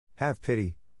Have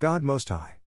pity, God Most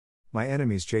High. My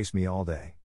enemies chase me all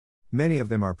day. Many of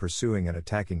them are pursuing and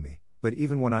attacking me, but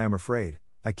even when I am afraid,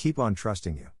 I keep on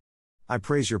trusting you. I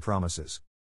praise your promises.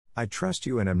 I trust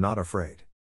you and am not afraid.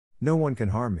 No one can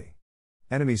harm me.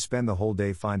 Enemies spend the whole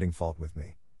day finding fault with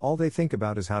me. All they think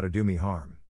about is how to do me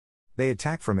harm. They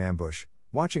attack from ambush,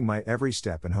 watching my every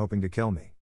step and hoping to kill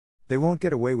me. They won't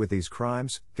get away with these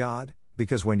crimes, God,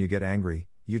 because when you get angry,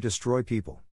 you destroy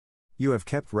people. You have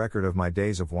kept record of my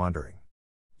days of wandering.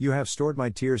 You have stored my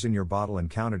tears in your bottle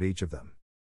and counted each of them.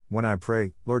 When I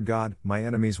pray, Lord God, my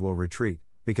enemies will retreat,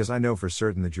 because I know for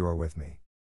certain that you are with me.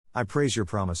 I praise your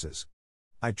promises.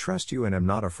 I trust you and am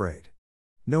not afraid.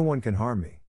 No one can harm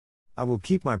me. I will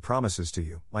keep my promises to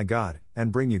you, my God,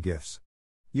 and bring you gifts.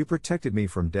 You protected me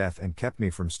from death and kept me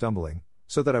from stumbling,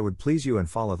 so that I would please you and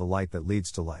follow the light that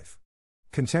leads to life.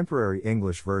 Contemporary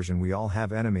English version. We all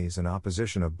have enemies and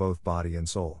opposition of both body and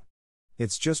soul.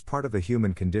 It's just part of the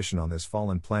human condition on this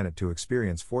fallen planet to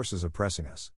experience forces oppressing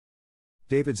us.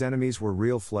 David's enemies were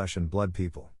real flesh and blood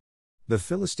people. The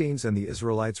Philistines and the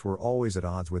Israelites were always at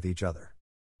odds with each other.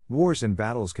 Wars and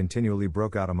battles continually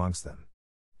broke out amongst them.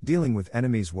 Dealing with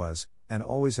enemies was, and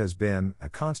always has been, a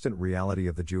constant reality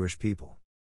of the Jewish people.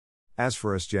 As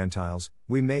for us Gentiles,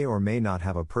 we may or may not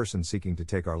have a person seeking to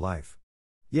take our life.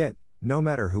 Yet, no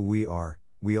matter who we are,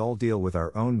 we all deal with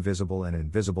our own visible and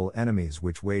invisible enemies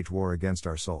which wage war against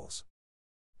our souls.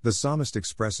 The psalmist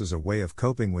expresses a way of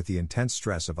coping with the intense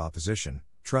stress of opposition: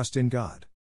 trust in God.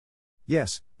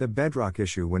 Yes, the bedrock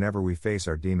issue whenever we face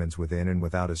our demons within and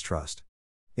without is trust.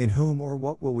 In whom or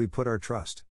what will we put our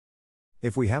trust?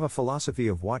 If we have a philosophy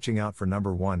of watching out for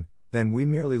number one, then we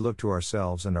merely look to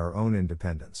ourselves and our own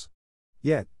independence.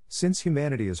 Yet, since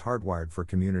humanity is hardwired for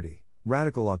community,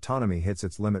 radical autonomy hits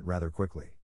its limit rather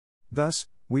quickly. Thus,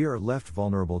 we are left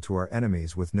vulnerable to our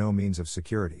enemies with no means of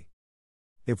security.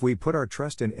 If we put our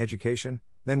trust in education,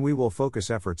 then we will focus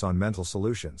efforts on mental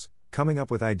solutions, coming up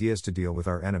with ideas to deal with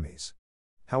our enemies.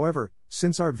 However,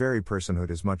 since our very personhood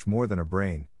is much more than a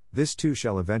brain, this too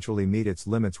shall eventually meet its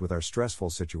limits with our stressful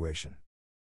situation.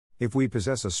 If we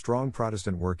possess a strong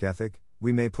Protestant work ethic,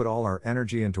 we may put all our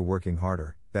energy into working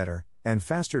harder, better, and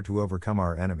faster to overcome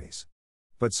our enemies.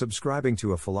 But subscribing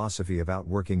to a philosophy of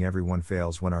outworking everyone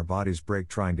fails when our bodies break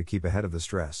trying to keep ahead of the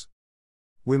stress.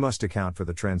 We must account for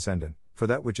the transcendent, for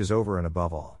that which is over and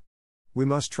above all. We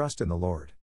must trust in the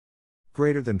Lord.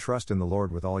 Greater than trust in the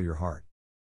Lord with all your heart.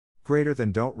 Greater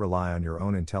than don't rely on your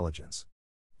own intelligence.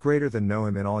 Greater than know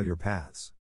him in all your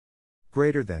paths.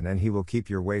 Greater than and he will keep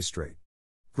your way straight.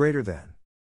 Greater than.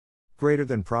 Greater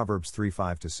than Proverbs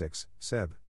 3:5-6,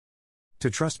 Seb. To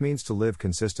trust means to live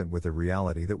consistent with the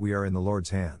reality that we are in the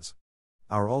Lord's hands.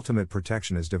 Our ultimate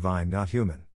protection is divine, not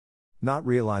human. Not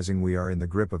realizing we are in the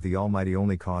grip of the Almighty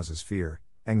only causes fear,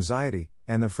 anxiety,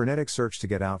 and the frenetic search to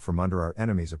get out from under our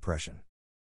enemy's oppression.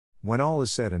 When all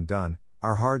is said and done,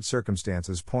 our hard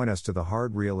circumstances point us to the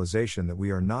hard realization that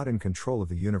we are not in control of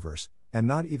the universe, and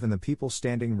not even the people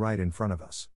standing right in front of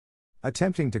us.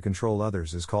 Attempting to control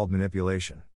others is called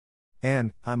manipulation.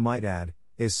 And, I might add,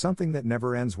 is something that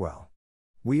never ends well.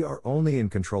 We are only in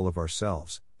control of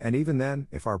ourselves, and even then,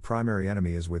 if our primary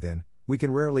enemy is within, we can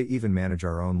rarely even manage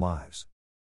our own lives.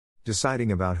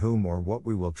 Deciding about whom or what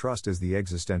we will trust is the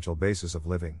existential basis of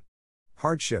living.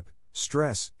 Hardship,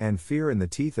 stress, and fear in the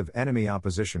teeth of enemy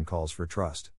opposition calls for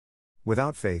trust.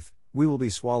 Without faith, we will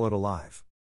be swallowed alive.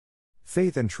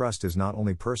 Faith and trust is not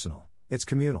only personal, it's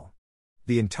communal.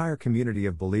 The entire community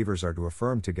of believers are to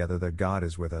affirm together that God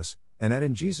is with us, and that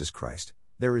in Jesus Christ,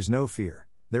 there is no fear,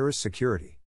 there is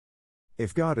security.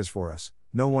 If God is for us,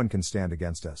 no one can stand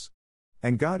against us.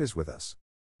 And God is with us.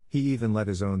 He even let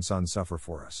his own Son suffer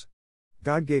for us.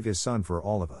 God gave his Son for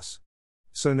all of us.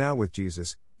 So now with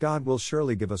Jesus, God will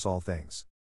surely give us all things.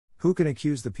 Who can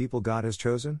accuse the people God has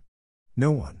chosen?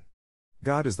 No one.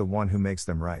 God is the one who makes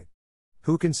them right.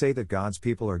 Who can say that God's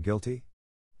people are guilty?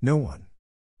 No one.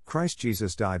 Christ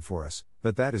Jesus died for us,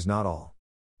 but that is not all.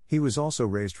 He was also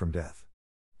raised from death.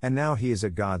 And now he is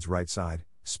at God's right side,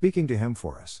 speaking to him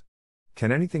for us.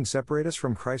 Can anything separate us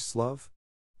from Christ's love?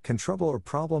 Can trouble or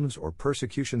problems or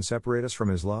persecution separate us from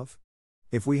his love?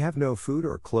 If we have no food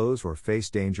or clothes or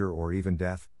face danger or even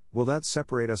death, will that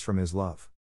separate us from his love?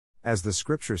 As the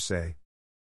scriptures say,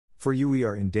 for you we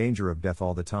are in danger of death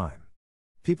all the time.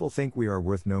 People think we are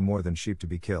worth no more than sheep to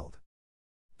be killed.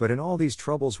 But in all these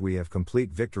troubles we have complete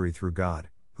victory through God,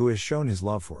 who has shown his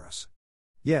love for us.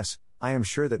 Yes, I am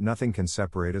sure that nothing can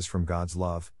separate us from God's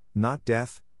love, not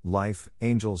death, life,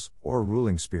 angels, or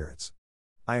ruling spirits.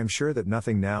 I am sure that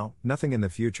nothing now, nothing in the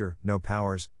future, no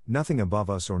powers, nothing above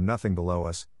us or nothing below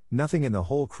us, nothing in the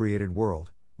whole created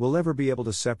world, will ever be able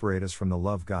to separate us from the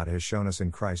love God has shown us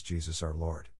in Christ Jesus our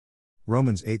Lord.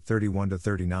 Romans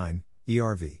 8:31-39,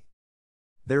 ERV.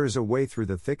 There is a way through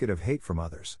the thicket of hate from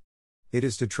others. It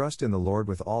is to trust in the Lord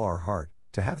with all our heart,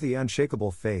 to have the unshakable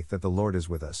faith that the Lord is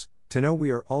with us, to know we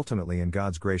are ultimately in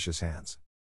God's gracious hands.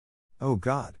 O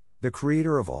God, the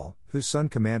Creator of all, whose Son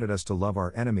commanded us to love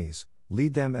our enemies,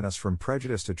 lead them and us from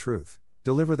prejudice to truth,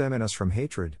 deliver them and us from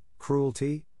hatred,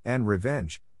 cruelty, and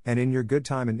revenge, and in your good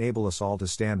time enable us all to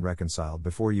stand reconciled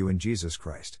before you in Jesus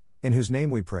Christ, in whose name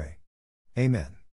we pray. Amen.